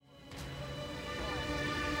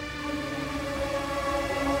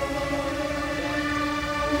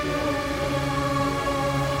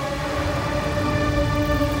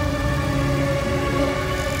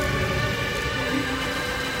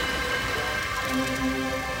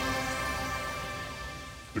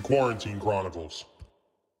The Quarantine Chronicles.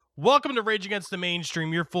 Welcome to Rage Against the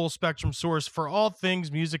Mainstream, your full spectrum source for all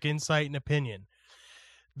things music, insight, and opinion.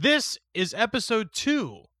 This is episode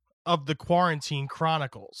 2 of the Quarantine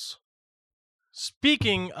Chronicles.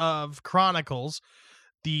 Speaking of chronicles,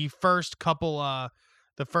 the first couple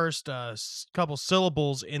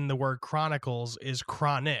syllables in the word chronicles is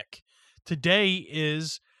chronic. Today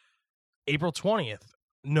is April 20th,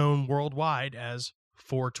 known worldwide as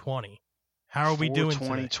 420. How are we doing today?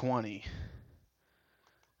 2020.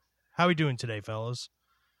 How are we doing today, fellas?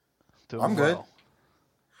 I'm good.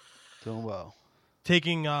 Doing well.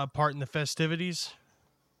 Taking part in the festivities?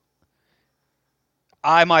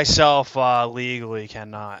 I myself legally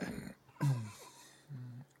cannot.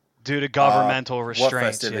 Due to governmental restraints. What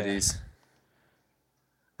festivities?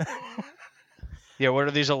 Yeah, what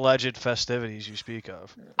are these alleged festivities you speak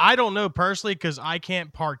of? I don't know personally because I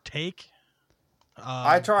can't partake.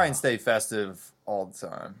 I try and stay festive all the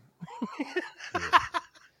time.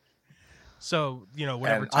 So,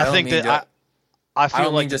 whatever. And I I think mean that I feel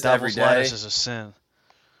don't like mean the just every devil's day. lettuce is a sin.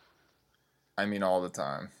 I mean all the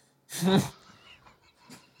time.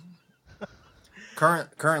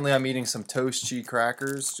 Currently, I'm eating some toast cheese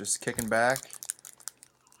crackers, just kicking back.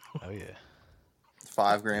 Oh yeah.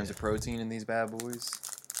 5 grams of protein in these bad boys.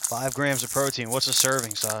 5 grams of protein. What's the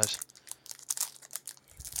serving size?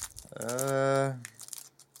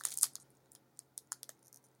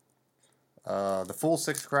 The full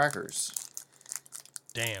 6 crackers.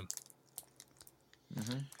 Damn.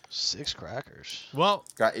 6 crackers. Well,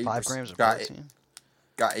 Got 8 5 grams of got protein.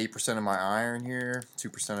 Got 8% of my iron here,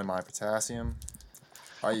 2% of my potassium.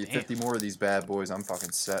 I eat 50 more of these bad boys. I'm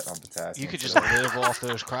fucking set on potassium. You could just today. live off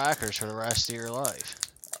those crackers for the rest of your life.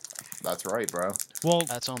 That's right, bro.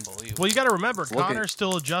 That's unbelievable. well, you got to remember, Look at- Connor's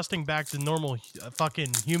still adjusting back to normal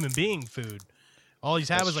fucking human being food. All he's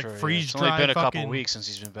had That's was like true, yeah. freeze It's only dried been a fucking. couple weeks since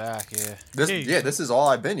he's been back. Yeah. This is all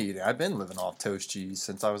I've been eating. I've been living off toast cheese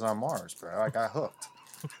since I was on Mars, bro. I got hooked.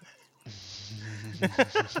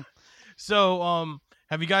 So,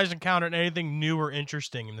 have you guys encountered anything new or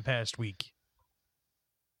interesting in the past week?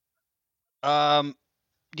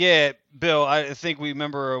 Yeah, Bill, I think we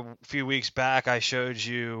remember a few weeks back I showed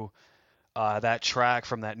you that track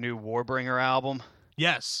from that new Warbringer album.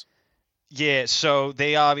 Yes. Yeah, so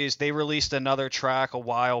they released another track a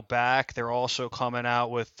while back. They're also coming out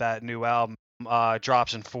with that new album.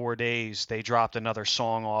 Drops in 4 days. They dropped another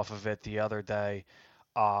song off of it the other day.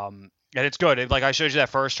 And it's good. Like I showed you that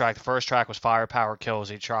first track. The first track was Firepower Kills.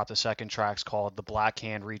 They dropped the second track's called The Black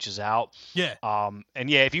Hand Reaches Out. Yeah. And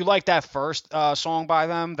yeah, if you like that first song by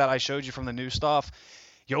them that I showed you from the new stuff,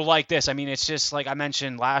 you'll like this. I mean, it's just like I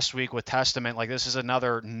mentioned last week with Testament. Like this is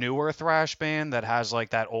another newer thrash band that has like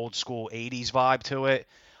that old school 80s vibe to it.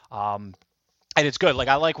 And it's good. Like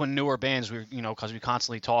I like when newer bands, because we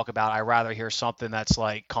constantly talk about, I rather hear something that's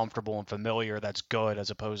like comfortable and familiar, that's good, as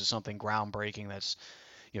opposed to something groundbreaking that's,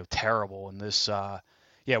 terrible. And this,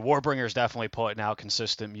 Warbringer's definitely putting out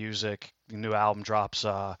consistent music. The new album drops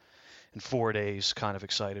in 4 days. Kind of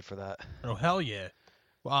excited for that. Oh, hell yeah.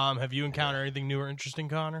 Have you encountered anything new or interesting,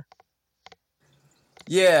 Connor?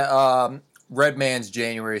 Yeah, Redman's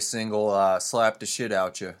January single, Slap the Shit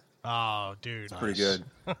Out You. Oh, dude. It's pretty good.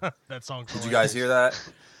 That song's Did you guys hear that?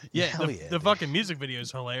 Yeah, Hell the, yeah, the dude. fucking music video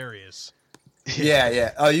is hilarious.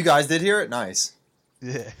 Yeah. Oh, you guys did hear it? Nice.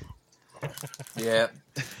 Yeah. Yeah.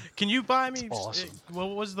 Can you buy me? awesome.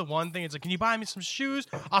 What was the one thing? It's like, can you buy me some shoes?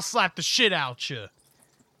 I'll slap the shit out you.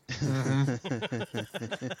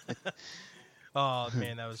 Oh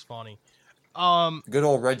man, that was funny. Good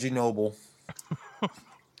old Reggie Noble.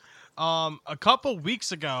 A couple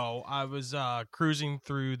weeks ago, I was cruising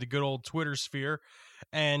through the good old Twitter sphere,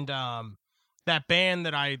 and that band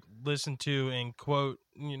that I listened to and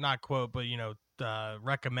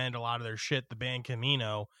recommend a lot of their shit, the band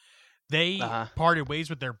Camino, they parted ways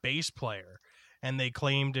with their bass player, and they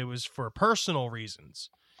claimed it was for personal reasons.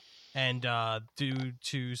 And due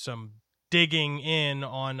to some digging in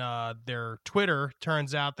on their Twitter,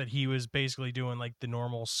 turns out that he was basically doing like the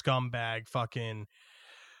normal scumbag fucking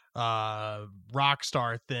rock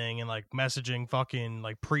star thing and like messaging fucking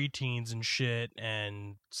like preteens and shit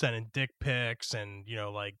and sending dick pics and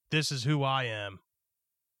like, this is who I am.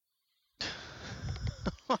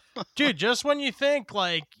 Dude, just when you think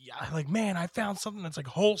like man, I found something that's like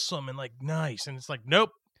wholesome and like nice, and it's like,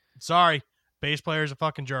 nope, sorry, bass player's a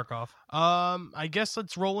fucking jerk off. I guess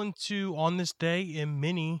let's roll into On This Day in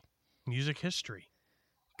Mini Music History.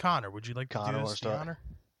 Connor, would you like to do this, the honor?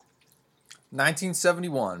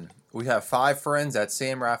 1971. We have 5 friends at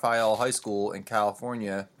San Rafael High School in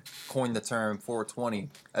California coined the term 420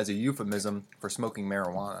 as a euphemism for smoking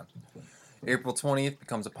marijuana. April 20th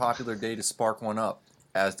becomes a popular day to spark one up,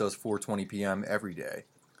 as does 4:20 p.m. every day.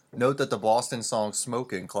 Note that the Boston song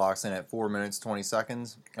Smokin' clocks in at 4 minutes 20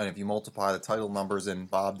 seconds, and if you multiply the title numbers in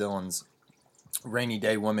Bob Dylan's Rainy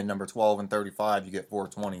Day Women number 12 and 35, you get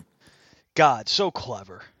 420. God, so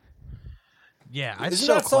clever. Yeah, it's Isn't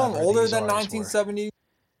so that song clever older these than artists were. 1970?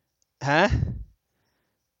 Huh?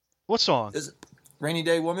 What song? Is it Rainy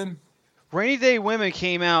Day Women? Rainy Day Women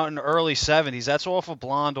came out in the early 70s. That's off of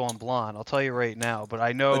Blonde on Blonde. I'll tell you right now. But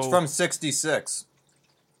I know... It's from 66.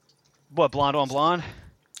 What, Blonde on Blonde?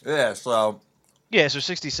 Yeah, so... Yeah, so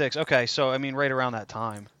 66. Okay, so, I mean, right around that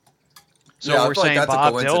time. So Yeah, I we're feel like saying that's a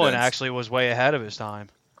Bob Dylan coincidence. actually was way ahead of his time.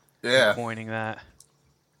 Yeah. Pointing that.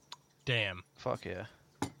 Damn. Fuck yeah.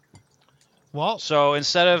 Well, So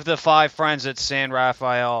instead of the 5 friends at San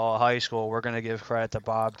Rafael High School, we're going to give credit to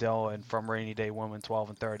Bob Dylan from Rainy Day Women 12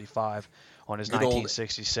 and 35 on his Good old-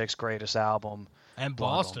 1966 greatest album, and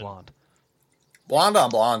Blonde Boston. on Blonde. Blonde on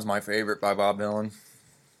Blonde's my favorite by Bob Dylan.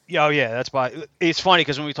 Yeah, oh yeah, that's by. It's funny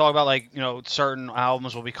because when we talk about certain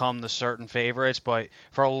albums will become the certain favorites, but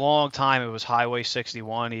for a long time it was Highway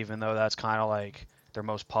 61, even though that's kind of like their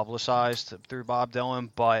most publicized through Bob Dylan.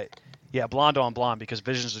 But yeah, Blonde on Blonde, because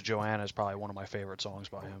Visions of Joanna is probably one of my favorite songs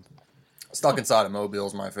by him. Stuck Inside of Mobile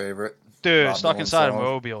is my favorite. Dude, Bob Stuck Dylan Inside of song.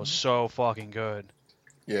 Mobile is so fucking good.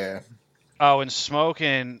 Yeah. Oh, and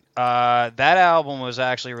Smokin', that album was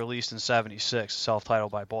actually released in '76,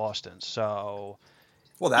 self-titled by Boston. So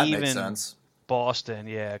Well, that Even- makes sense. Boston,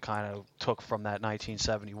 yeah, kind of took from that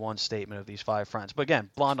 1971 statement of these 5 friends. But again,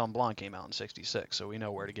 Blonde on Blonde came out in '66, so we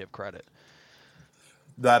know where to give credit.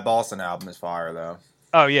 That Boston album is fire, though.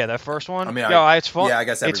 Oh yeah, that first one. I mean, it's fun. Yeah, I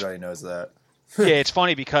guess It's- everybody knows that. yeah, it's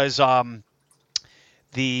funny because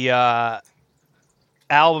the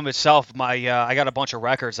album itself, I got a bunch of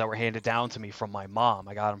records that were handed down to me from my mom.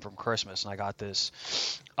 I got them from Christmas, and I got this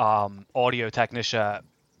Audio Technica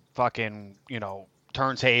fucking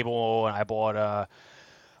turntable, and I bought a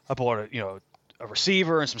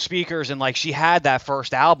receiver and some speakers, and like she had that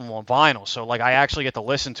first album on vinyl, so like I actually get to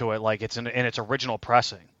listen to it like it's in its original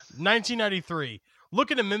pressing. 1993.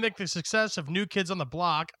 Looking to mimic the success of New Kids on the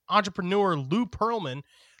Block, entrepreneur Lou Pearlman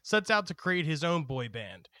sets out to create his own boy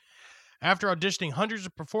band. After auditioning hundreds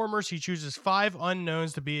of performers, he chooses 5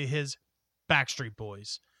 unknowns to be his Backstreet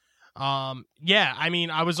Boys. Yeah, I mean,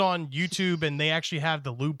 I was on YouTube and they actually have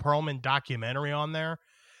the Lou Pearlman documentary on there,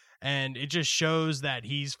 and it just shows that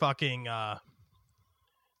he's fucking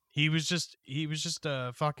he was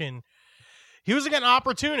like an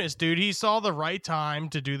opportunist, dude. He saw the right time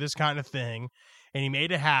to do this kind of thing, and he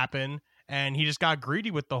made it happen, and he just got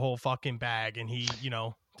greedy with the whole fucking bag, and he,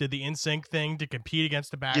 did the NSYNC thing to compete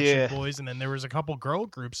against the Backstreet Boys, and then there was a couple girl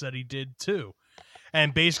groups that he did too.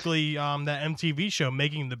 And basically, that MTV show,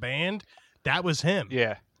 Making the Band, that was him.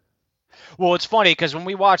 Yeah. Well, it's funny because when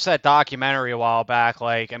we watched that documentary a while back,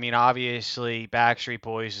 like, I mean, obviously Backstreet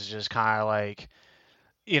Boys is just kind of like,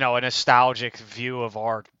 a nostalgic view of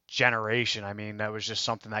our generation. I mean, that was just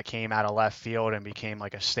something that came out of left field and became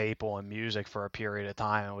like a staple in music for a period of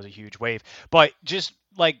time. It was a huge wave. But just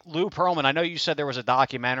like Lou Pearlman, I know you said there was a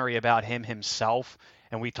documentary about him himself,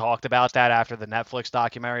 and we talked about that after the Netflix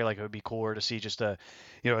documentary. Like, it would be cooler to see just a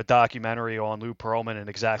documentary on Lou Pearlman and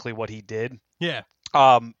exactly what he did. Yeah.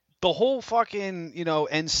 The whole fucking,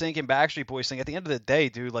 NSYNC and Backstreet Boys thing, at the end of the day,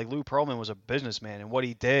 dude, like, Lou Pearlman was a businessman, and what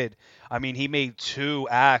he did, I mean, he made 2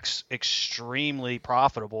 acts extremely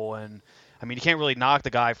profitable, and, I mean, you can't really knock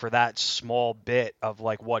the guy for that small bit of,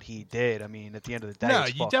 like, what he did. I mean, at the end of the day, No,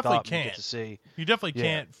 it's you fucked definitely up, and you can't. get to see. You definitely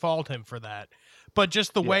can't fault him for that. But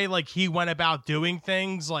just the way, like, he went about doing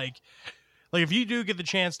things, like if you do get the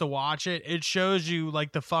chance to watch it, it shows you,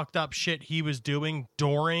 like, the fucked up shit he was doing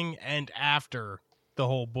during and after the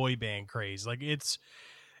whole boy band craze. Like, it's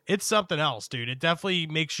something else, dude. It definitely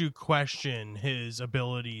makes you question his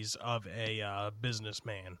abilities of a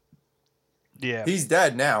businessman. Yeah. He's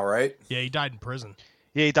dead now, right? Yeah, he died in prison.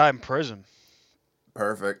 Yeah, he died in prison.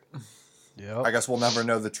 Perfect. Yep. I guess we'll never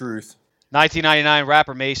know the truth. 1999,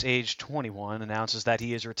 rapper Mace, age 21, announces that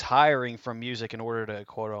he is retiring from music in order to,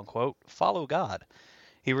 quote-unquote, follow God.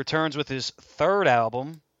 He returns with his 3rd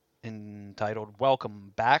album, entitled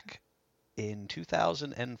Welcome Back, in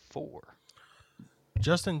 2004.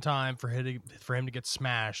 Just in time for him to get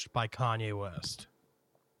smashed by Kanye West.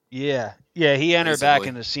 Yeah, he entered Basically. back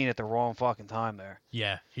in the scene at the wrong fucking time there.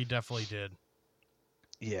 Yeah, he definitely did.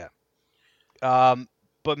 Yeah.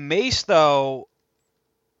 But Mace, though,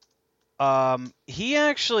 he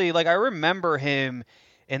actually, like, I remember him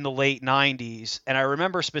in the late 90s. And I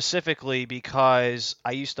remember specifically because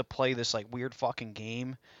I used to play this like weird fucking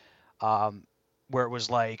game where it was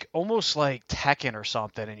like almost like Tekken or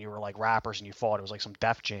something, and you were like rappers and you fought. It was like some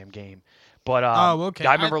Def Jam game. But okay.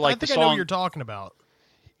 I remember like I think the I know song. what you're talking about.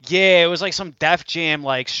 Yeah, it was like some Def Jam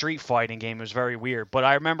like street fighting game. It was very weird. But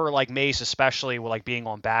I remember like Mace, especially with like being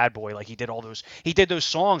on Bad Boy, like he did those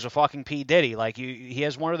songs with fucking P Diddy. Like he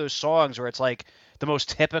has one of those songs where it's like the most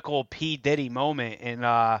typical P Diddy moment in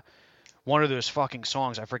one of those fucking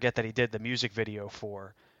songs. I forget that he did the music video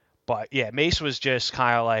for. But yeah, Mace was just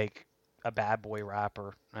kind of like a bad boy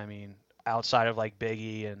rapper. I mean, outside of like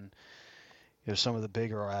Biggie and some of the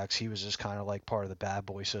bigger acts, he was just kind of like part of the bad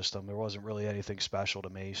boy system. There wasn't really anything special to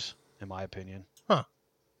Mace, in my opinion. Huh.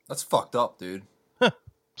 That's fucked up, dude.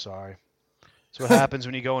 Sorry. That's what happens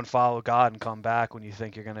when you go and follow God and come back when you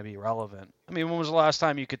think you're going to be relevant. I mean, when was the last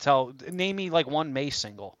time you could tell? Name me like one Mace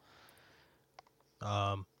single.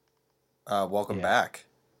 Welcome back.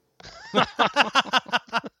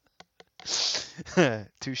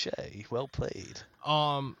 Touche. Well played.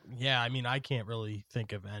 Yeah, I mean, I can't really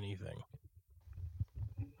think of anything.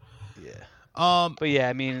 Yeah. But yeah,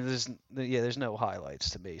 I mean, there's no highlights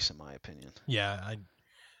to Mace in my opinion. Yeah,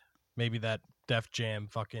 maybe that Def Jam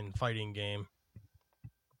fucking fighting game.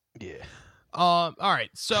 Yeah. All right,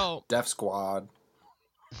 so Def Squad.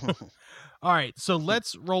 All right, so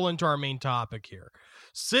let's roll into our main topic here.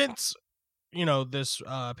 Since this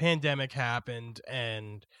pandemic happened,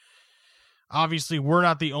 and obviously we're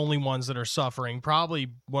not the only ones that are suffering. Probably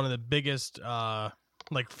one of the biggest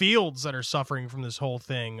fields that are suffering from this whole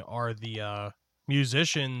thing are the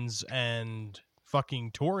musicians and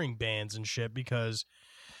fucking touring bands and shit, because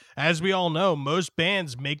as we all know, most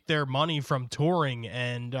bands make their money from touring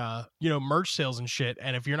and merch sales and shit,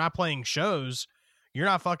 and if you're not playing shows, you're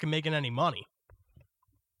not fucking making any money.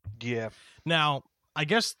 Yeah. Now, I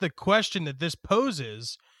guess the question that this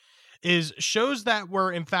poses is shows that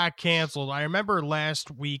were in fact canceled. I remember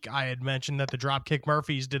last week I had mentioned that the Dropkick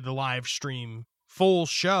Murphys did the live stream full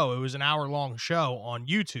show. It was an hour-long show on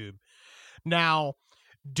YouTube. Now,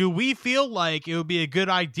 do we feel like it would be a good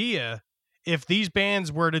idea if these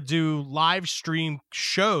bands were to do live stream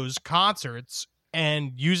shows, concerts,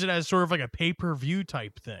 and use it as sort of like a pay-per-view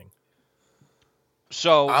type thing?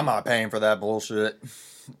 So I'm not paying for that bullshit.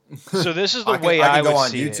 So this is the way I would go on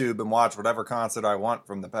see YouTube and watch whatever concert I want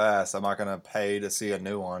from the past. I'm not going to pay to see a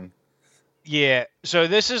new one. Yeah, so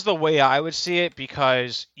this is the way I would see it,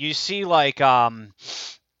 because you see like pro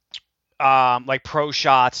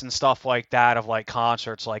shots and stuff like that of like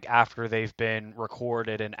concerts like after they've been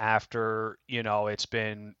recorded and after it's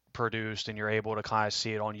been produced and you're able to kind of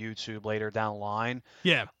see it on YouTube later down the line.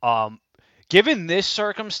 Yeah. Given this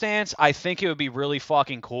circumstance, I think it would be really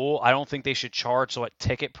fucking cool. I don't think they should charge what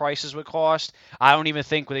ticket prices would cost. I don't even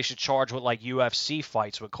think they should charge what like UFC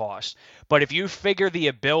fights would cost. But if you figure the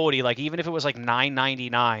ability, like even if it was like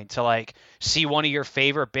 $9.99 to like see one of your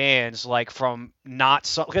favorite bands, like from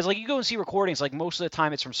because like you go and see recordings, like most of the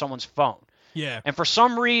time it's from someone's phone. Yeah. And for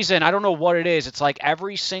some reason, I don't know what it is, it's like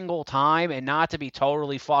every single time, and not to be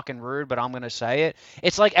totally fucking rude, but I'm going to say it,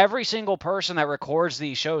 it's like every single person that records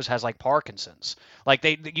these shows has like Parkinson's. Like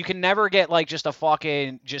you can never get like just a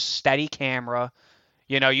fucking steady camera.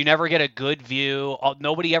 You never get a good view.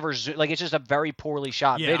 Nobody ever like it's just a very poorly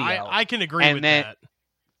shot video. I can agree with that.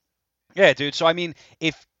 Yeah, dude. So I mean,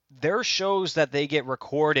 if there are shows that they get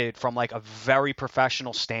recorded from like a very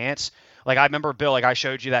professional stance. Like I remember, Bill, like I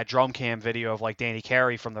showed you that drum cam video of like Danny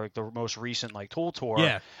Carey from the most recent like Tool tour.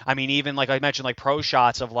 Yeah. I mean, even like I mentioned, like pro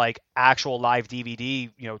shots of like actual live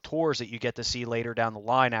DVD, tours that you get to see later down the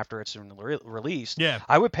line after it's released. Yeah.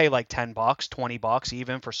 I would pay like $10, $20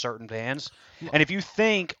 even for certain bands. And if you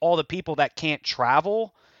think all the people that can't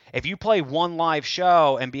travel, if you play one live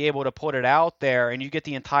show and be able to put it out there and you get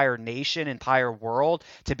the entire nation, entire world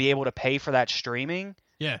to be able to pay for that streaming.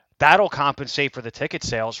 Yeah. That'll compensate for the ticket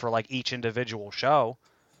sales for like each individual show.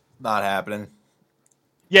 Not happening.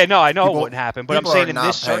 Yeah, no, I know it wouldn't happen, but I'm saying in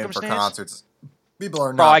this circumstance, for concerts. People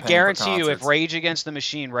are not. Bro, I paying guarantee for you, if concerts. Rage Against the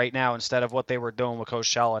Machine right now, instead of what they were doing with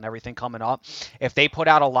Coachella and everything coming up, if they put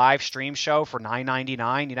out a live stream show for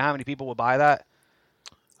 $9.99, you know how many people would buy that?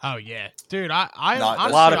 Oh yeah, dude. A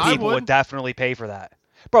lot of people would definitely pay for that.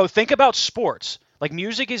 Bro, think about sports. Like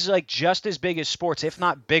music is like just as big as sports, if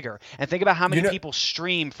not bigger. And think about how many people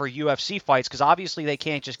stream for UFC fights, because obviously they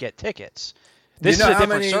can't just get tickets. This is a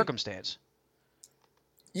different circumstance.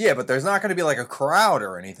 Yeah, but there's not going to be like a crowd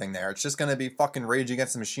or anything there. It's just going to be fucking Rage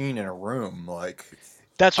Against the Machine in a room. Like,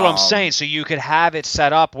 That's what I'm saying. So you could have it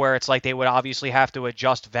set up where it's like they would obviously have to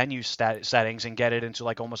adjust venue settings and get it into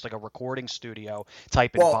like almost like a recording studio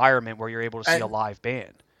type environment where you're able to see a live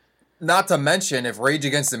band. Not to mention, if Rage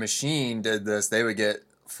Against the Machine did this, they would get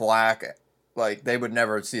flack. Like, they would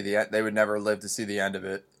never see the end. They would never live to see the end of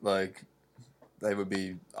it. Like, they would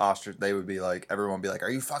be They would be like, everyone would be like, "Are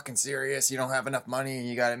you fucking serious? You don't have enough money, and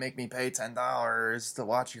you got to make me pay $10 to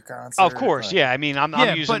watch your concert." Of course, like, yeah. I mean, I'm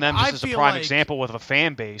using them just as a prime example with a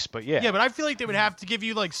fan base, but yeah. Yeah, but I feel like they would have to give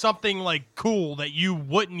you like something like cool that you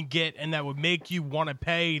wouldn't get, and that would make you want to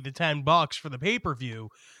pay the $10 for the pay-per-view.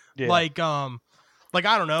 Yeah. Like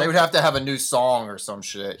I don't know. They would have to have a new song or some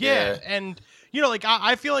shit. Yeah. And like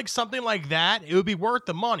I feel like something like that, it would be worth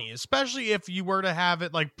the money, especially if you were to have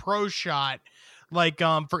it like pro shot. Like,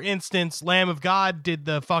 for instance, Lamb of God did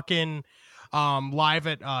the fucking live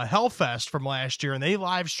at Hellfest from last year, and they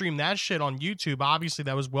live streamed that shit on YouTube. Obviously,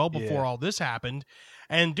 that was well before all this happened.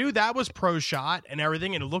 And, dude, that was pro shot and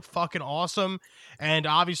everything, and it looked fucking awesome. And,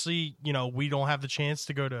 obviously, we don't have the chance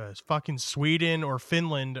to go to fucking Sweden or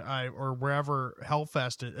Finland or wherever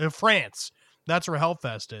Hellfest is. France. That's where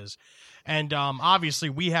Hellfest is. And, obviously,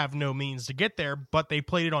 we have no means to get there, but they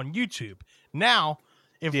played it on YouTube. Now...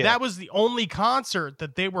 If that was the only concert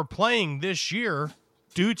that they were playing this year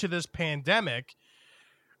due to this pandemic,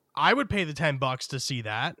 I would pay the $10 to see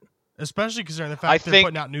that, especially considering the fact that they're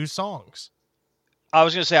putting out new songs. I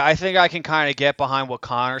was going to say, I think I can kind of get behind what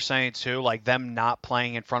Connor's saying, too. Like, them not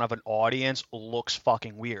playing in front of an audience looks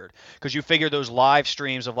fucking weird. Because you figure those live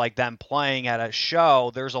streams of, like, them playing at a show,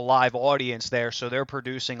 there's a live audience there, so they're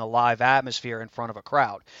producing a live atmosphere in front of a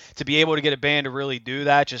crowd. To be able to get a band to really do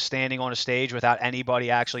that, just standing on a stage without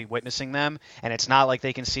anybody actually witnessing them, and it's not like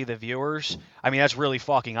they can see the viewers, I mean, that's really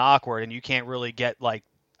fucking awkward, and you can't really get, like,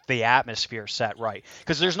 the atmosphere set right,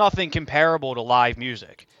 because there's nothing comparable to live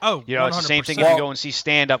music. Oh, it's the same thing if you go and see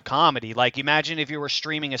stand-up comedy. Like, imagine if you were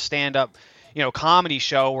streaming a stand-up comedy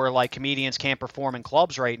show where like comedians can't perform in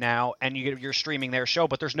clubs right now, and you're streaming their show,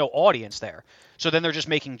 but there's no audience there, so then they're just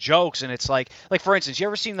making jokes, and it's like for instance, you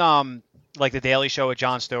ever seen like the Daily Show with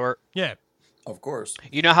Jon Stewart? Yeah, of course.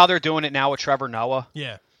 You know how they're doing it now with Trevor Noah?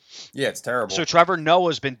 Yeah, it's terrible. So Trevor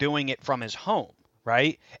Noah's been doing it from his home.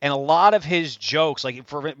 Right? And a lot of his jokes, like,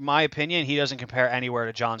 for my opinion, he doesn't compare anywhere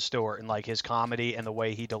to Jon Stewart in, like, his comedy and the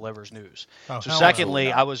way he delivers news. So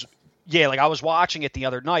secondly, I was watching it the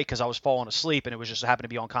other night because I was falling asleep, and it was just happened to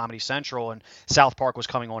be on Comedy Central, and South Park was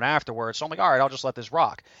coming on afterwards. So I'm like, all right, I'll just let this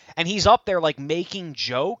rock. And he's up there, like, making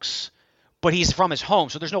jokes, but he's from his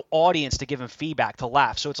home, so there's no audience to give him feedback, to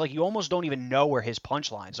laugh. So it's like you almost don't even know where his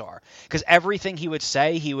punchlines are, because everything he would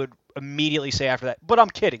say, he would immediately say after that, "But I'm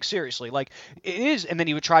kidding, seriously, like, it is," and then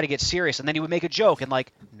he would try to get serious, and then he would make a joke, and,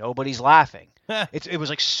 like, nobody's laughing. It was,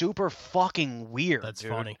 like, super fucking weird. That's dude.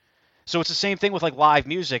 funny. So it's the same thing with, like, live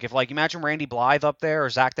music. If, like, imagine Randy Blythe up there or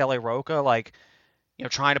Zach De La Rocha, like,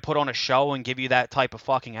 trying to put on a show and give you that type of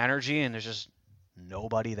fucking energy, and there's just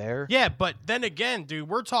nobody there. Yeah, but then again, dude,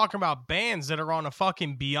 we're talking about bands that are on a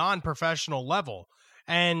fucking beyond professional level.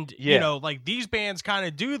 And, like, these bands kind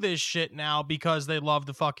of do this shit now because they love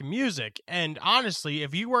the fucking music. And honestly,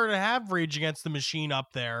 if you were to have Rage Against the Machine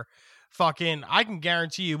up there, fucking, I can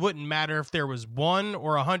guarantee you it wouldn't matter if there was 1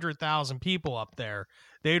 or 100,000 people up there.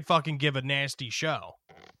 They'd fucking give a nasty show.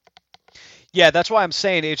 Yeah, that's why I'm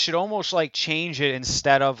saying it should almost like change it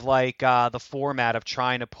instead of like the format of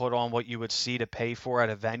trying to put on what you would see to pay for at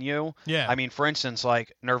a venue. Yeah. I mean, for instance,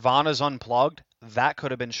 like Nirvana's Unplugged, that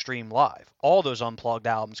could have been streamed live. All those Unplugged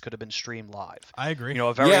albums could have been streamed live. I agree.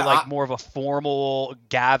 A very more of a formal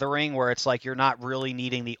gathering where it's like you're not really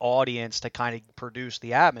needing the audience to kind of produce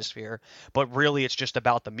the atmosphere, but really it's just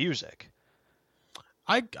about the music.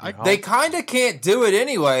 They kind of can't do it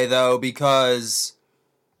anyway, though, because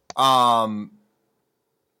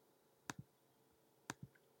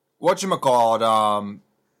whatchamacallit,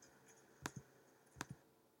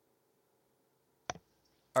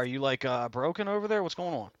 are you like broken over there? What's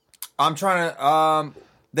going on? I'm trying to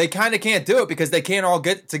they kind of can't do it because they can't all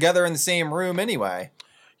get together in the same room anyway.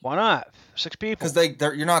 Why not? 6 people.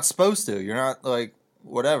 Because you're not supposed to. You're not, like,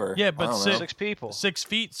 whatever. Yeah, but 6 people. 6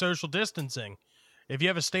 feet social distancing. If you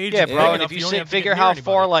have a stage, yeah, bro. And if you figure how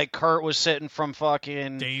far like Kurt was sitting from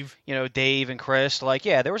fucking Dave, Dave and Chris, like,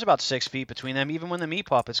 yeah, there was about 6 feet between them, even when the Meat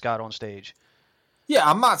Puppets got on stage. Yeah,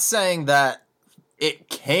 I'm not saying that it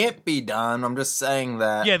can't be done. I'm just saying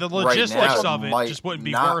that the logistics right now, of it just wouldn't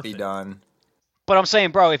be worth it. Done. But I'm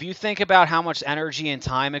saying, bro, if you think about how much energy and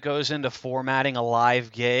time it goes into formatting a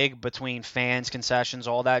live gig between fans, concessions,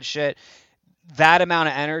 all that shit, that amount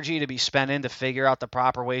of energy to be spent in to figure out the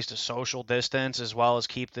proper ways to social distance as well as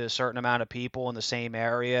keep the certain amount of people in the same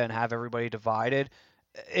area and have everybody divided,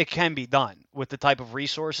 it can be done with the type of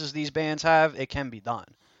resources these bands have. It can be done.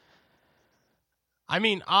 I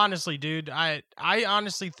mean, honestly, dude, I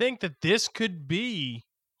honestly think that this could be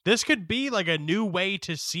like a new way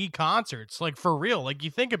to see concerts, like for real. Like you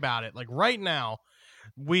think about it, like right now,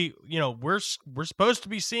 we're supposed to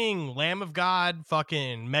be seeing Lamb of God,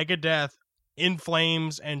 fucking Megadeth, In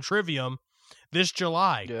Flames, and Trivium this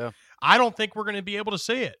July. Yeah. I don't think we're going to be able to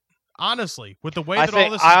see it, honestly, with the way that all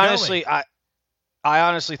this is going. I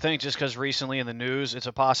honestly think just because recently in the news, it's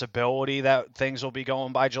a possibility that things will be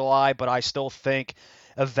going by July, but I still think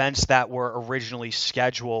events that were originally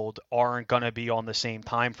scheduled aren't going to be on the same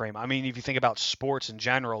time frame. I mean, if you think about sports in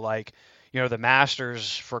general, like, the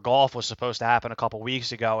Masters for golf was supposed to happen a couple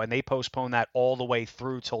weeks ago, and they postponed that all the way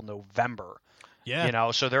through till November.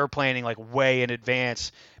 Yeah. So they're planning like way in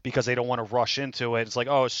advance because they don't want to rush into it. It's like,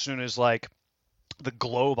 as soon as like the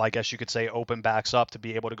globe, I guess you could say, open backs up to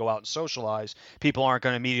be able to go out and socialize, people aren't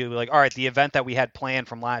going to immediately be like, all right, the event that we had planned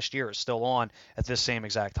from last year is still on at this same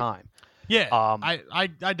exact time. Yeah, I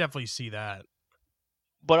definitely see that.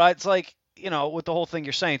 But it's like, with the whole thing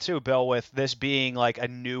you're saying too, Bill, with this being like a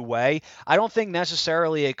new way, I don't think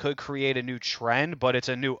necessarily it could create a new trend, but it's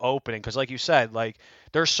a new opening. Because like you said, like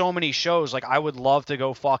there's so many shows, like I would love to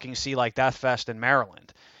go fucking see like Death Fest in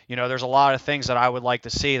Maryland. There's a lot of things that I would like to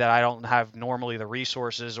see that I don't have normally the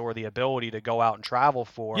resources or the ability to go out and travel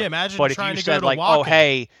for. Yeah, imagine but trying if you to said go to like, Wacken.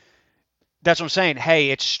 hey, that's what I'm saying. Hey,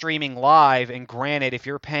 it's streaming live, and granted, if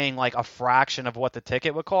you're paying like a fraction of what the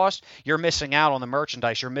ticket would cost, you're missing out on the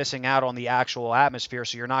merchandise. You're missing out on the actual atmosphere,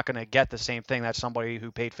 so you're not going to get the same thing that somebody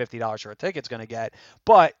who paid $50 for a ticket's going to get.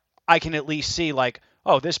 But I can at least see like,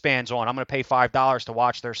 this band's on. I'm going to pay $5 to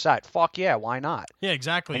watch their set. Fuck yeah, why not? Yeah,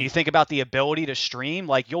 exactly. And you think about the ability to stream,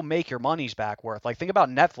 like you'll make your money's back worth. Like think about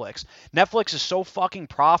Netflix. Netflix is so fucking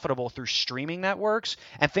profitable through streaming networks,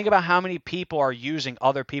 and think about how many people are using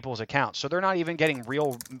other people's accounts. So they're not even getting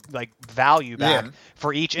real like value back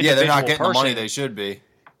for each individual they're not getting person. the money they should be.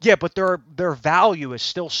 Yeah, but their value is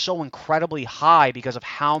still so incredibly high because of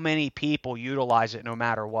how many people utilize it no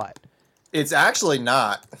matter what. It's actually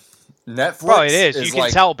not. Netflix. Bro, it is. You can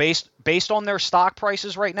tell based on their stock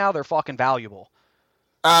prices right now, they're fucking valuable.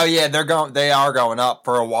 Oh yeah, they are going up.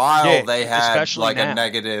 For a while they had like now. a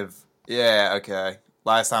negative. Yeah, okay.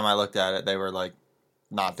 Last time I looked at it, they were like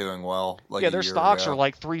not doing well. Like their stocks are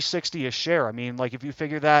like $3.60 a share. I mean, like if you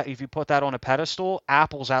figure that, if you put that on a pedestal,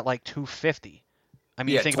 Apple's at like $2.50. I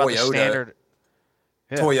mean, you think about the standard.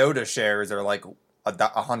 Toyota shares are like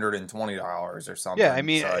 $120 or something. Yeah, I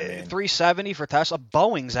mean, $370 for Tesla.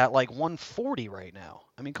 Boeing's at like $140 right now.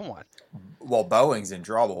 I mean, come on. Well, Boeing's in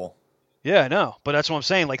trouble. Yeah, I know, but that's what I'm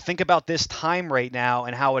saying. Like, think about this time right now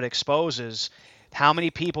and how it exposes how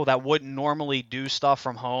many people that wouldn't normally do stuff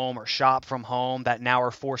from home or shop from home that now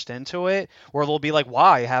are forced into it, or they'll be like,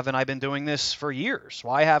 why haven't I been doing this for years?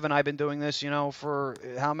 Why haven't I been doing this, for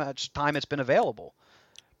how much time it's been available?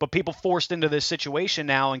 But people forced into this situation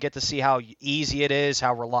now and get to see how easy it is,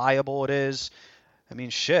 how reliable it is. I mean,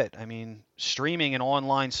 shit. I mean, streaming and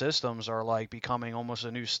online systems are like becoming almost a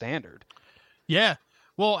new standard. Yeah.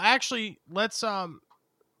 Well, actually, let's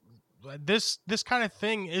this kind of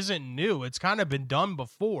thing isn't new. It's kind of been done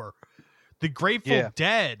before. The Grateful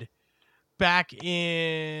Dead back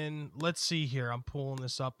in, let's see here. I'm pulling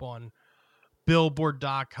this up on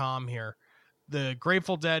billboard.com here. The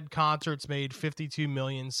Grateful Dead concerts made $52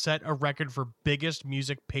 million, set a record for biggest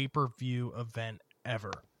music pay-per-view event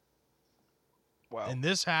ever. Wow. And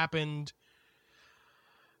this happened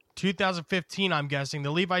 2015, I'm guessing.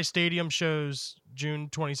 The Levi Stadium shows June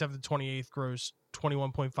 27th to 28th grossed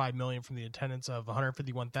 $21.5 million from the attendance of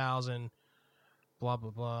 151,000. Blah,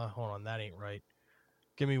 blah, blah. Hold on, that ain't right.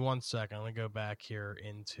 Give me 1 second. I'm going to go back here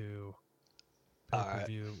into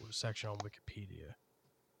pay-per-view section on Wikipedia.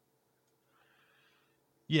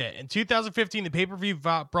 Yeah, in 2015, the pay-per-view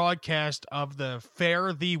broadcast of the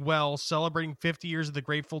Fare Thee Well celebrating 50 years of the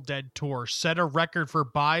Grateful Dead tour set a record for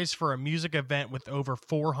buys for a music event with over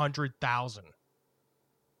 400,000.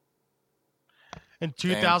 In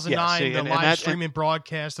 2009, the live streaming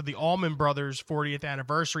broadcast of the Allman Brothers 40th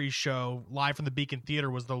anniversary show live from the Beacon Theater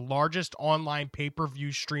was the largest online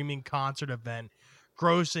pay-per-view streaming concert event,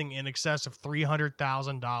 grossing in excess of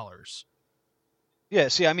 $300,000. Yeah,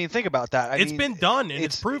 see, I mean, think about that. It's been done, and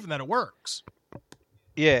it's proven that it works.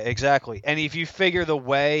 Yeah, exactly. And if you figure the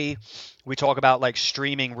way we talk about, like,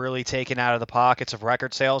 streaming really taking out of the pockets of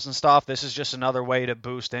record sales and stuff, this is just another way to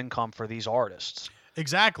boost income for these artists.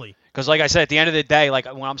 Exactly. Because, like I said, at the end of the day, like,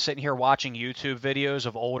 when I'm sitting here watching YouTube videos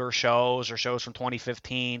of older shows or shows from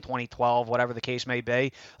 2015, 2012, whatever the case may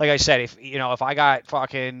be, like I said, if I got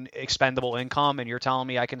fucking expendable income and you're telling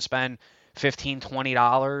me I can spend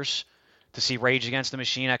 $15-$20 to see Rage Against the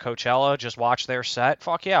Machine at Coachella, just watch their set,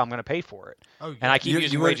 fuck yeah, I'm going to pay for it. Oh, yeah. And I keep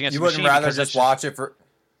using Rage Against the Machine because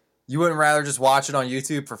you wouldn't rather just watch it on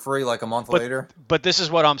YouTube for free like a month later? But this is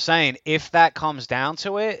what I'm saying. If that comes down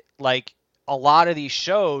to it, like, a lot of these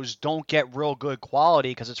shows don't get real good quality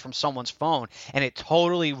because it's from someone's phone, and it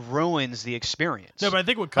totally ruins the experience. No, but I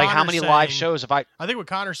think what Connor's like, how many live shows have I think what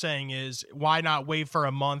Connor's saying is, why not wait for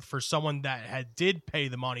a month for someone that did pay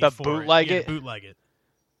the money for bootleg it? Bootleg it.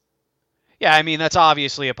 Yeah, I mean, that's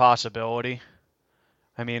obviously a possibility.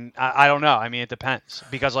 I mean, I don't know. I mean, it depends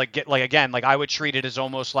because again, I would treat it as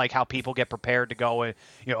almost like how people get prepared to go. I'm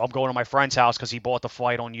going to my friend's house because he bought the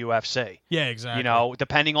fight on UFC. Yeah, exactly.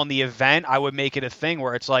 Depending on the event, I would make it a thing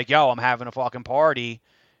where it's like, yo, I'm having a fucking party.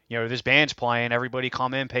 This band's playing. Everybody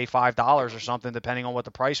come in, pay $5 or something, depending on what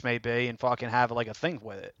the price may be, and fucking have like a thing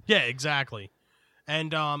with it. Yeah, exactly.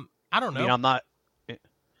 And I don't know. I mean, I'm not.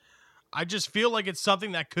 I just feel like it's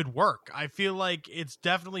something that could work. I feel like it's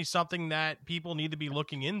definitely something that people need to be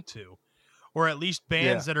looking into, or at least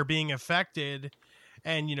bands that are being affected,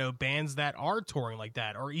 and bands that are touring like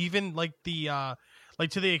that, or even like the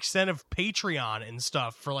to the extent of Patreon and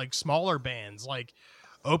stuff for like smaller bands. Like,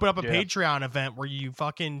 open up a Patreon event where you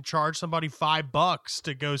fucking charge somebody $5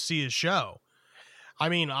 to go see a show. I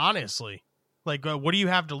mean, honestly, like, what do you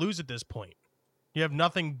have to lose at this point? You have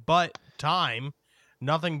nothing but time.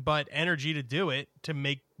 Nothing but energy to do it, to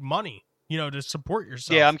make money, to support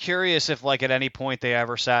yourself. Yeah, I'm curious if, like, at any point they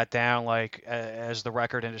ever sat down, like, as the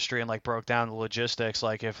record industry and, like, broke down the logistics,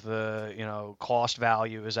 like, if the, cost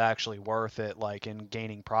value is actually worth it, like, in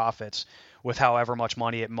gaining profits with however much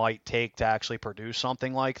money it might take to actually produce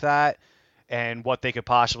something like that, and what they could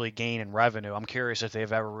possibly gain in revenue. I'm curious if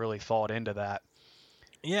they've ever really thought into that.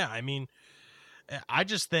 Yeah, I mean, I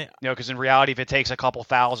just think, because in reality, if it takes a couple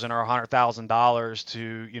 $1,000 or $100,000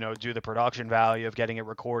 to, do the production value of getting it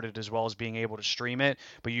recorded as well as being able to stream it,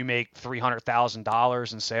 but you make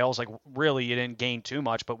 $300,000 in sales, like, really, you didn't gain too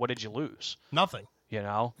much, but what did you lose? Nothing.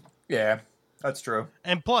 Yeah, that's true.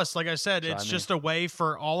 And plus, like I said, it's just a way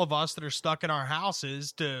for all of us that are stuck in our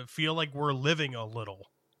houses to feel like we're living a little.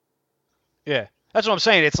 Yeah. That's what I'm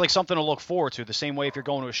saying. It's like something to look forward to. The same way if you're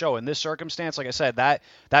going to a show. In this circumstance, like I said, that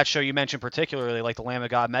show you mentioned particularly, like the Lamb of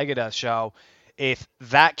God Megadeth show, if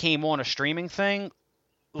that came on a streaming thing,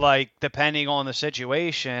 like, depending on the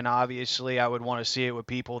situation, obviously I would want to see it with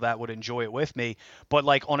people that would enjoy it with me. But,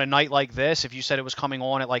 like, on a night like this, if you said it was coming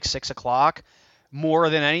on at like 6 o'clock, more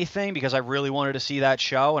than anything, because I really wanted to see that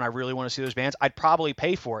show and I really want to see those bands, I'd probably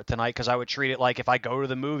pay for it tonight because I would treat it like if I go to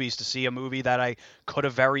the movies to see a movie that I could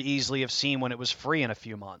have very easily have seen when it was free in a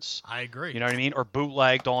few months. I agree. You know what I mean? Or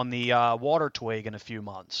bootlegged on the Water Twig in a few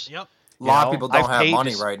months. Yep. A lot of people don't have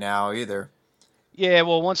money right now either. Yeah,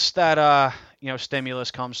 well, once that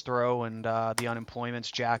stimulus comes through and the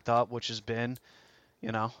unemployment's jacked up, which has been,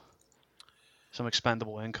 some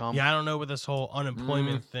expendable income. Yeah, I don't know what this whole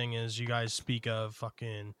unemployment thing is. You guys speak of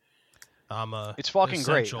fucking. It's fucking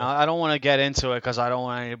essential. Great. I don't want to get into it because I don't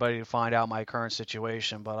want anybody to find out my current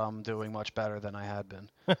situation, but I'm doing much better than I had been.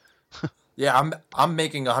 Yeah, I'm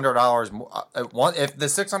making $100 more. If the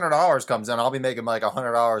 $600 comes in, I'll be making like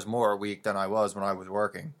 $100 more a week than I was when I was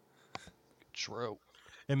working. True.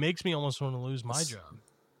 It makes me almost want to lose my job.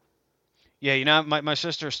 Yeah, my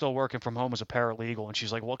sister's still working from home as a paralegal, and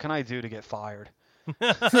she's like, what can I do to get fired?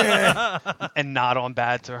 And not on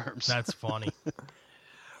bad terms. That's funny.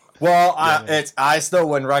 Well, I still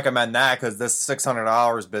wouldn't recommend that because this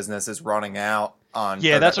 $600 business is running out on.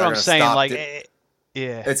 Yeah, that's what I'm saying. Like,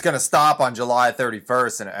 it's going to stop on July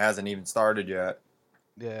 31st, and it hasn't even started yet.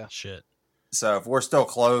 Yeah. Shit. So if we're still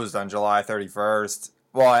closed on July 31st,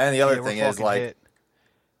 well, and the other thing is like. Hit.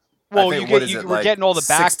 Well, we're getting all the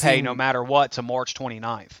back pay no matter what to March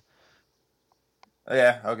 29th.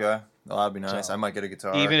 Yeah, okay. Well, that'd be nice. So, I might get a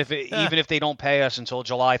guitar. Even if they don't pay us until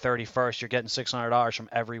July 31st, you're getting $600 from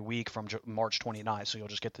every week from March 29th, so you'll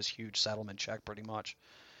just get this huge settlement check pretty much.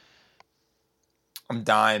 I'm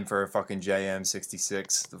dying for a fucking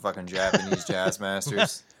JM66, the fucking Japanese Jazz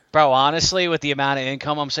Masters. Bro, honestly, with the amount of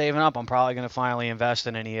income I'm saving up, I'm probably going to finally invest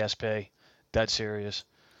in an ESP. Dead serious.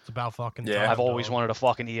 It's about fucking time. I've always wanted a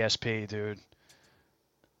fucking ESP, dude.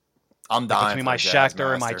 I'm dying between my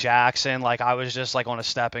Schecter and my Jackson. Like, I was just like on a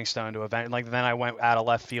stepping stone to event. Like, then I went out of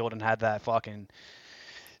left field and had that fucking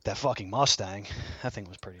Mustang. That thing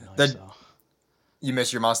was pretty nice, though. You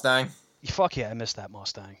miss your Mustang? Fuck yeah, I missed that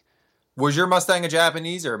Mustang. Was your Mustang a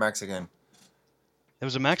Japanese or a Mexican? It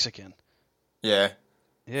was a Mexican. Yeah.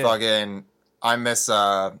 Fucking, I miss,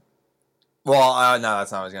 no, that's not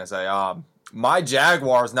what I was going to say. My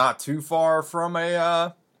Jaguar's not too far from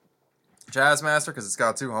a Jazzmaster because it's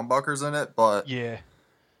got 2 humbuckers in it, but Yeah.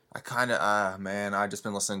 I kind of, man, I've just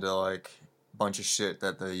been listening to like a bunch of shit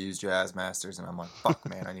that they use Jazzmasters, and I'm like, fuck,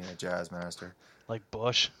 man, I need a Jazzmaster. Like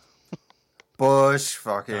Bush. Bush,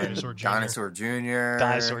 fucking Dinosaur Jr. Dinosaur Jr.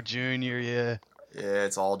 Dinosaur Jr., yeah. Yeah,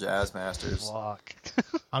 it's all Jazzmasters. Fuck.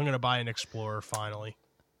 I'm gonna buy an Explorer finally.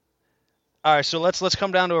 All right, so let's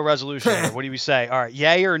come down to a resolution here. What do we say? All right,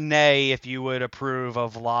 yay or nay if you would approve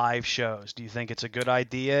of live shows? Do you think it's a good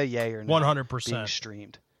idea? Yay or nay? 100%. Being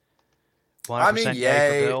streamed. 100% I mean, yay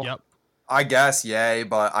yay. for Bill? Yep. I guess yay,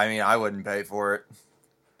 but I mean, I wouldn't pay for it.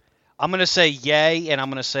 I'm going to say yay, and I'm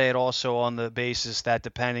going to say it also on the basis that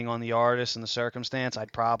depending on the artist and the circumstance,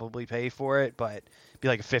 I'd probably pay for it, but it'd be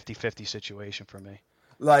like a 50-50 situation for me.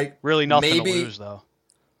 Like, Really nothing maybe, to lose, though.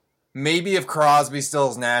 Maybe if Crosby,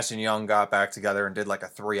 Stills, Nash, and Young got back together and did like a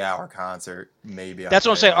 3-hour concert, maybe. That's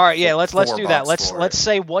what I'm saying. All right, yeah, let's do that. $4 Let's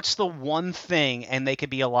say what's the one thing, and they could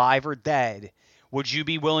be alive or dead. Would you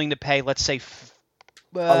be willing to pay? Let's say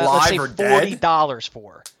 $40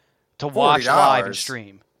 for to watch live and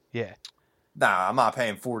stream. Yeah. Nah, I'm not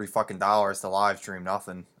paying $40 to live stream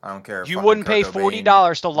nothing. I don't care. You wouldn't pay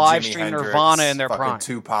 $40 to live stream Hendrix, Nirvana in their fucking prime.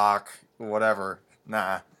 Tupac, whatever.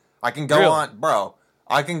 Nah, I can go on, bro.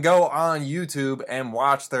 I can go on YouTube and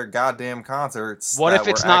watch their goddamn concerts. What if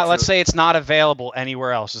it's not? Let's say it's not available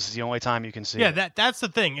anywhere else. This is the only time you can see it. Yeah, that's the